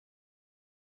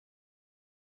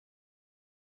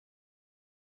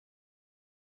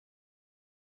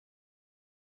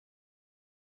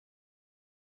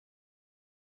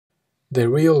The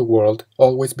real world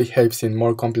always behaves in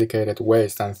more complicated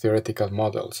ways than theoretical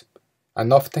models,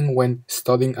 and often when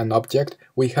studying an object,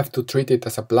 we have to treat it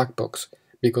as a black box,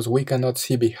 because we cannot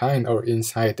see behind or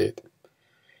inside it.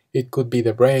 It could be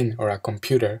the brain or a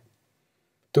computer.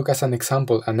 Took as an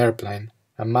example an airplane,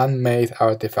 a man-made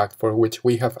artifact for which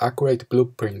we have accurate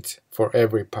blueprints for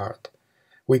every part.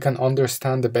 We can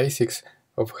understand the basics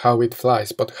of how it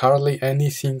flies, but hardly any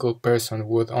single person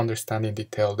would understand in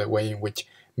detail the way in which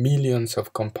millions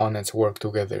of components work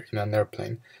together in an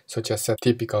airplane, such as a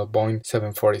typical Boeing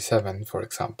 747, for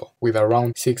example, with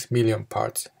around 6 million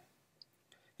parts.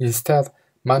 Instead,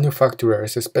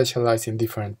 manufacturers specialize in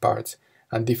different parts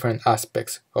and different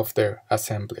aspects of their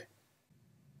assembly.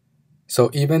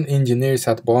 So even engineers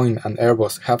at Boeing and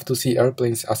Airbus have to see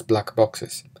airplanes as black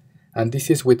boxes. And this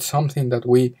is with something that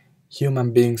we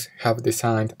human beings have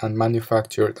designed and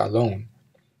manufactured alone.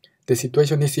 The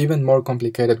situation is even more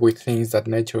complicated with things that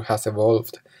nature has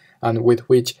evolved, and with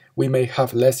which we may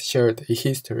have less shared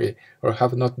history or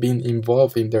have not been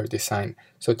involved in their design,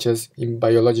 such as in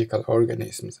biological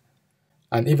organisms.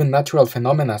 And even natural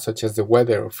phenomena such as the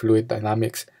weather or fluid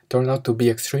dynamics turn out to be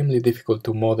extremely difficult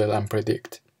to model and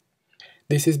predict.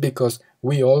 This is because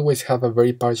we always have a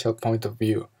very partial point of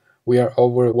view. We are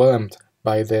overwhelmed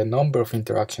by the number of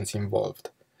interactions involved.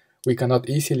 We cannot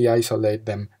easily isolate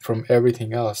them from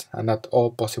everything else and at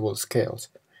all possible scales.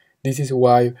 This is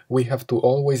why we have to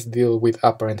always deal with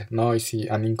apparent noisy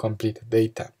and incomplete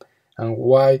data, and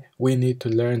why we need to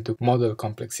learn to model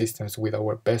complex systems with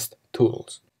our best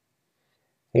tools.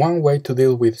 One way to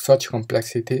deal with such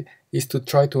complexity is to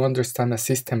try to understand a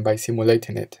system by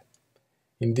simulating it.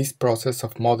 In this process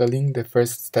of modeling, the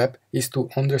first step is to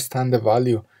understand the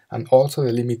value and also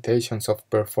the limitations of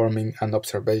performing an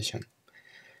observation.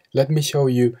 Let me show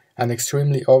you an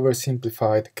extremely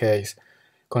oversimplified case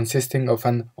consisting of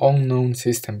an unknown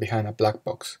system behind a black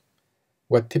box.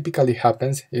 What typically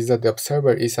happens is that the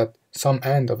observer is at some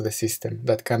end of the system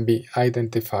that can be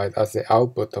identified as the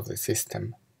output of the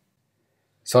system.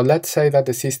 So let's say that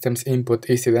the system's input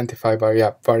is identified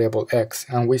by variable x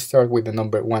and we start with the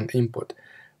number 1 input.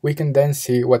 We can then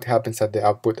see what happens at the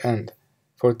output end.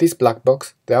 For this black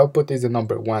box, the output is the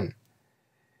number 1.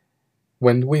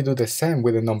 When we do the same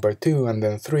with the number 2 and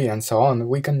then 3 and so on,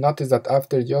 we can notice that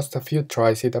after just a few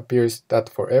tries it appears that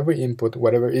for every input,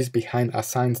 whatever is behind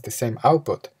assigns the same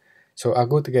output. So a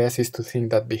good guess is to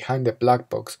think that behind the black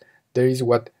box there is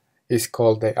what is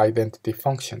called the identity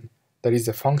function. That is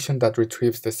the function that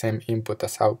retrieves the same input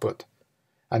as output.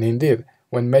 And indeed,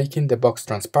 when making the box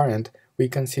transparent, we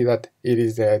can see that it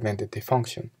is the identity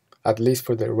function, at least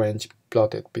for the range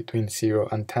plotted between 0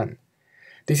 and 10.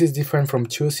 This is different from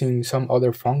choosing some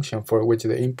other function for which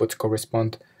the inputs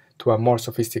correspond to a more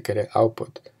sophisticated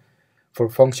output. For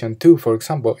function 2, for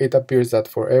example, it appears that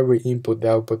for every input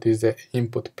the output is the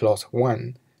input plus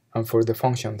 1, and for the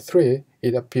function 3,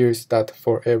 it appears that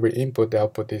for every input the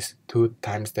output is 2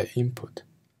 times the input.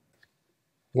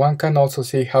 One can also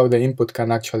see how the input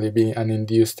can actually be an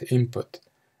induced input,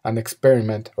 an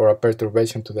experiment or a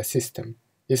perturbation to the system.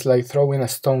 It's like throwing a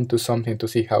stone to something to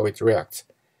see how it reacts.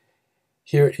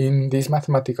 Here in this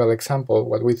mathematical example,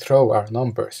 what we throw are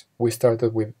numbers. We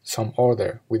started with some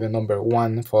order, with the number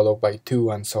 1 followed by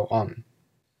 2 and so on.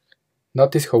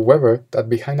 Notice, however, that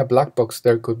behind a black box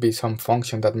there could be some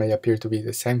function that may appear to be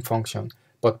the same function,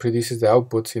 but produces the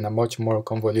outputs in a much more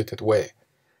convoluted way,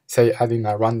 say adding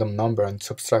a random number and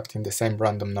subtracting the same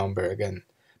random number again,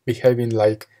 behaving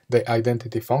like the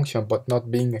identity function but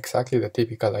not being exactly the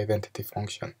typical identity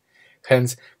function,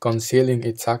 hence concealing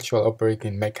its actual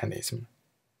operating mechanism.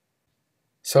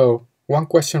 So, one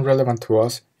question relevant to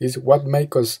us is what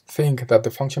makes us think that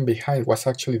the function behind was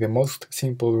actually the most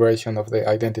simple version of the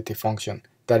identity function,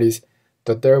 that is,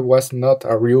 that there was not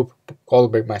a real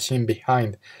Goldberg machine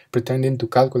behind pretending to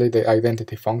calculate the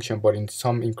identity function but in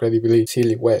some incredibly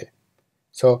silly way.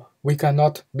 So we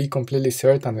cannot be completely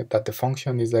certain that the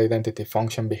function is the identity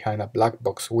function behind a black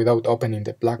box without opening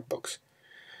the black box,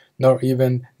 nor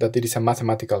even that it is a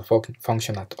mathematical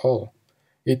function at all.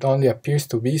 It only appears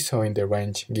to be so in the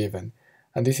range given,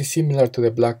 and this is similar to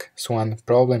the black swan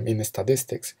problem in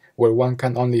statistics, where one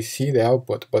can only see the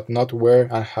output but not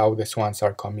where and how the swans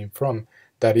are coming from,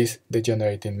 that is, the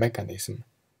generating mechanism.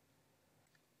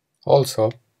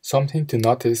 Also, something to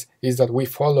notice is that we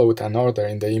followed an order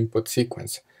in the input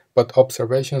sequence, but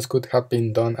observations could have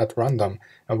been done at random,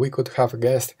 and we could have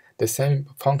guessed the same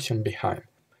function behind.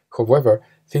 However,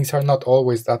 things are not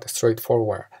always that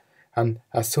straightforward, and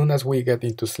as soon as we get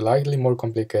into slightly more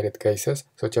complicated cases,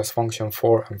 such as function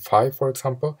 4 and 5 for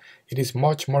example, it is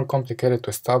much more complicated to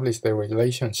establish the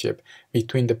relationship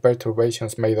between the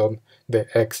perturbations made on the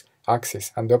x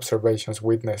x-axis and the observations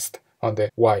witnessed on the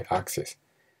y-axis.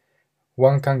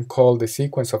 One can call the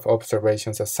sequence of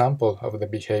observations a sample of the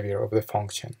behavior of the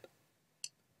function.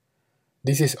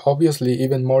 This is obviously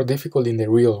even more difficult in the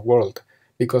real world,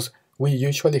 because we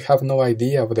usually have no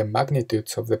idea of the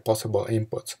magnitudes of the possible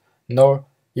inputs, nor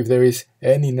if there is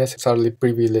any necessarily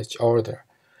privileged order,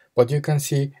 but you can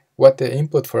see what the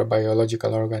input for a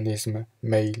biological organism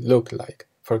may look like.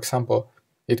 For example,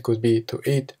 it could be to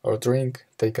eat or drink,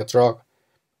 take a drug.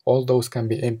 All those can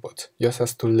be inputs, just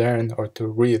as to learn or to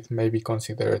read may be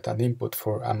considered an input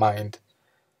for a mind.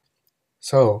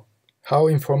 So, how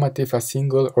informative a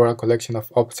single or a collection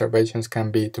of observations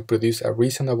can be to produce a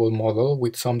reasonable model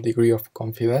with some degree of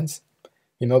confidence?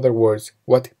 In other words,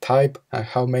 what type and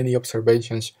how many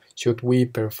observations should we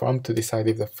perform to decide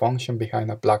if the function behind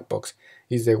a black box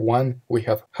is the one we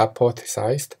have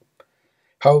hypothesized?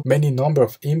 How many number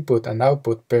of input and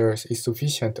output pairs is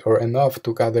sufficient or enough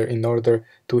to gather in order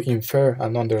to infer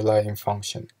an underlying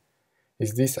function?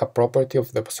 Is this a property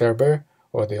of the observer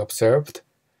or the observed?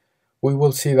 We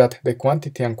will see that the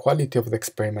quantity and quality of the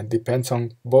experiment depends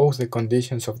on both the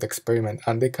conditions of the experiment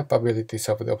and the capabilities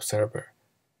of the observer.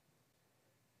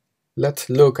 Let's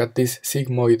look at this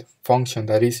sigmoid function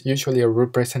that is usually a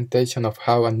representation of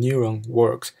how a neuron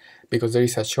works, because there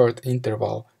is a short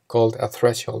interval called a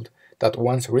threshold that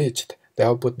once reached, the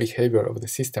output behavior of the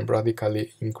system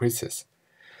radically increases.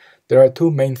 There are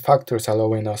two main factors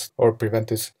allowing us or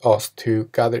preventing us to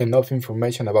gather enough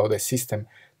information about the system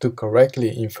to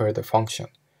correctly infer the function.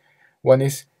 One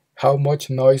is how much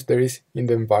noise there is in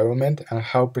the environment and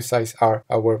how precise are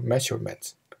our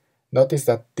measurements. Notice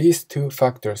that these two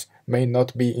factors may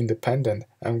not be independent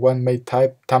and one may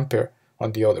tamper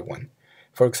on the other one.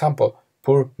 For example,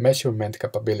 poor measurement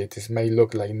capabilities may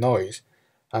look like noise,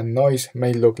 and noise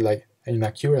may look like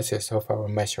inaccuracies of our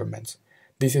measurements.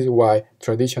 This is why,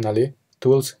 traditionally,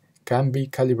 tools can be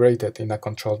calibrated in a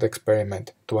controlled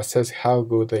experiment to assess how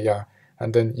good they are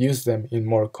and then use them in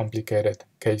more complicated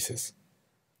cases.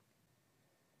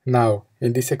 Now,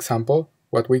 in this example,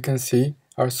 what we can see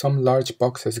are some large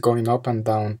boxes going up and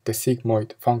down the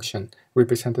sigmoid function,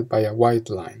 represented by a white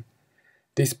line.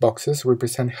 These boxes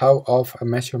represent how off a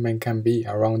measurement can be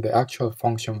around the actual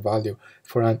function value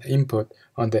for an input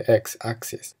on the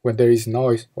x-axis, when there is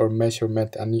noise or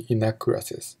measurement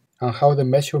inaccuracies, and how the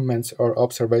measurements or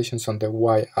observations on the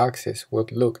y-axis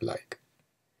would look like.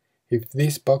 If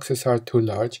these boxes are too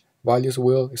large, values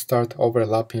will start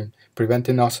overlapping,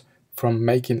 preventing us from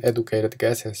making educated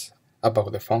guesses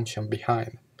about the function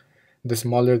behind. The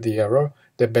smaller the error,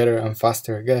 the better and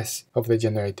faster guess of the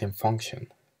generating function.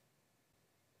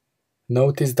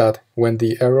 Notice that when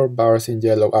the error bars in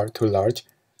yellow are too large,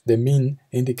 the mean,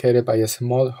 indicated by a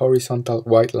small horizontal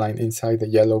white line inside the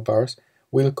yellow bars,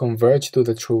 will converge to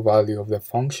the true value of the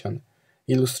function,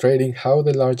 illustrating how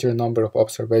the larger number of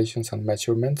observations and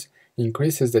measurements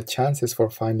increases the chances for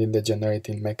finding the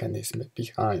generating mechanism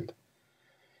behind.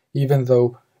 Even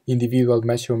though individual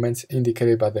measurements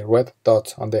indicated by the red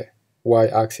dots on the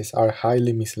y-axis are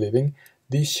highly misleading,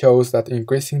 this shows that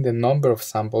increasing the number of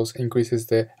samples increases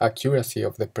the accuracy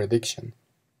of the prediction.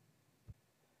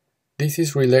 This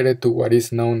is related to what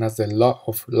is known as the law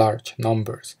of large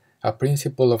numbers, a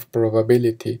principle of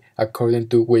probability according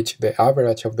to which the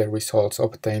average of the results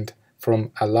obtained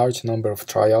from a large number of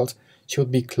trials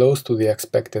should be close to the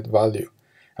expected value,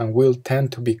 and will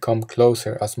tend to become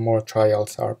closer as more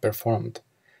trials are performed.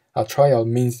 A trial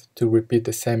means to repeat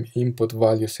the same input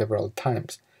value several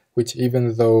times, which,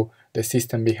 even though the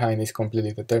system behind is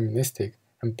completely deterministic,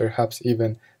 and perhaps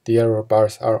even the error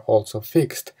bars are also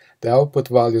fixed, the output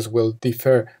values will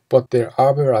differ, but their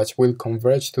average will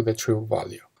converge to the true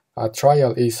value. A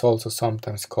trial is also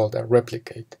sometimes called a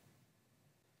replicate.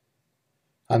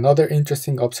 Another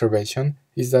interesting observation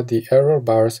is that the error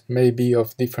bars may be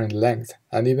of different length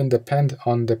and even depend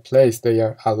on the place they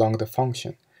are along the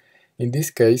function. In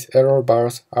this case, error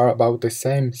bars are about the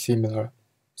same similar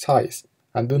size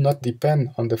and do not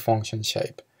depend on the function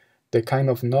shape. The kind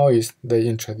of noise they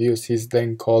introduce is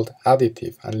then called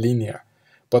additive and linear,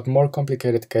 but more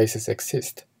complicated cases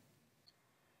exist.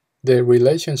 The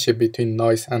relationship between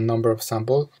noise and number of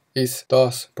samples is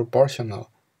thus proportional.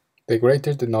 The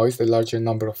greater the noise, the larger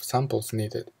number of samples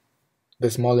needed. The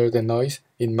smaller the noise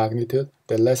in magnitude,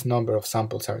 the less number of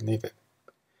samples are needed.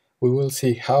 We will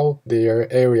see how the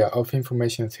area of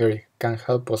information theory can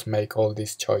help us make all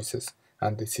these choices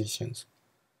and decisions.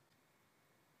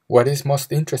 What is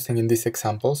most interesting in these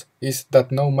examples is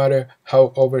that no matter how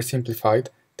oversimplified,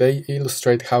 they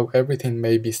illustrate how everything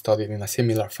may be studied in a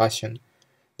similar fashion.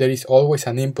 There is always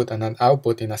an input and an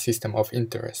output in a system of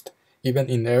interest. even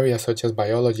in areas such as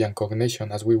biology and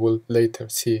cognition, as we will later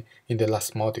see in the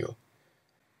last module.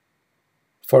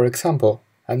 For example,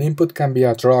 an input can be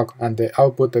a drug and the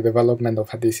output the development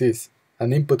of a disease.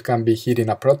 An input can be heating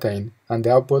a protein and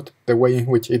the output the way in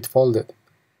which it folded.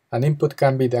 An input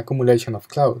can be the accumulation of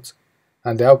clouds,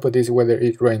 and the output is whether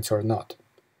it rains or not.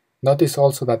 Notice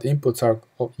also that inputs are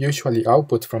usually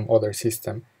outputs from other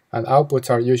systems, and outputs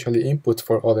are usually inputs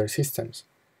for other systems.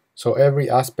 So every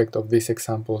aspect of these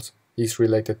examples is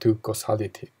related to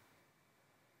causality.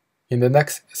 In the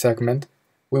next segment,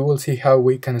 we will see how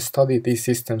we can study these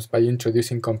systems by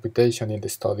introducing computation in the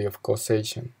study of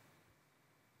causation.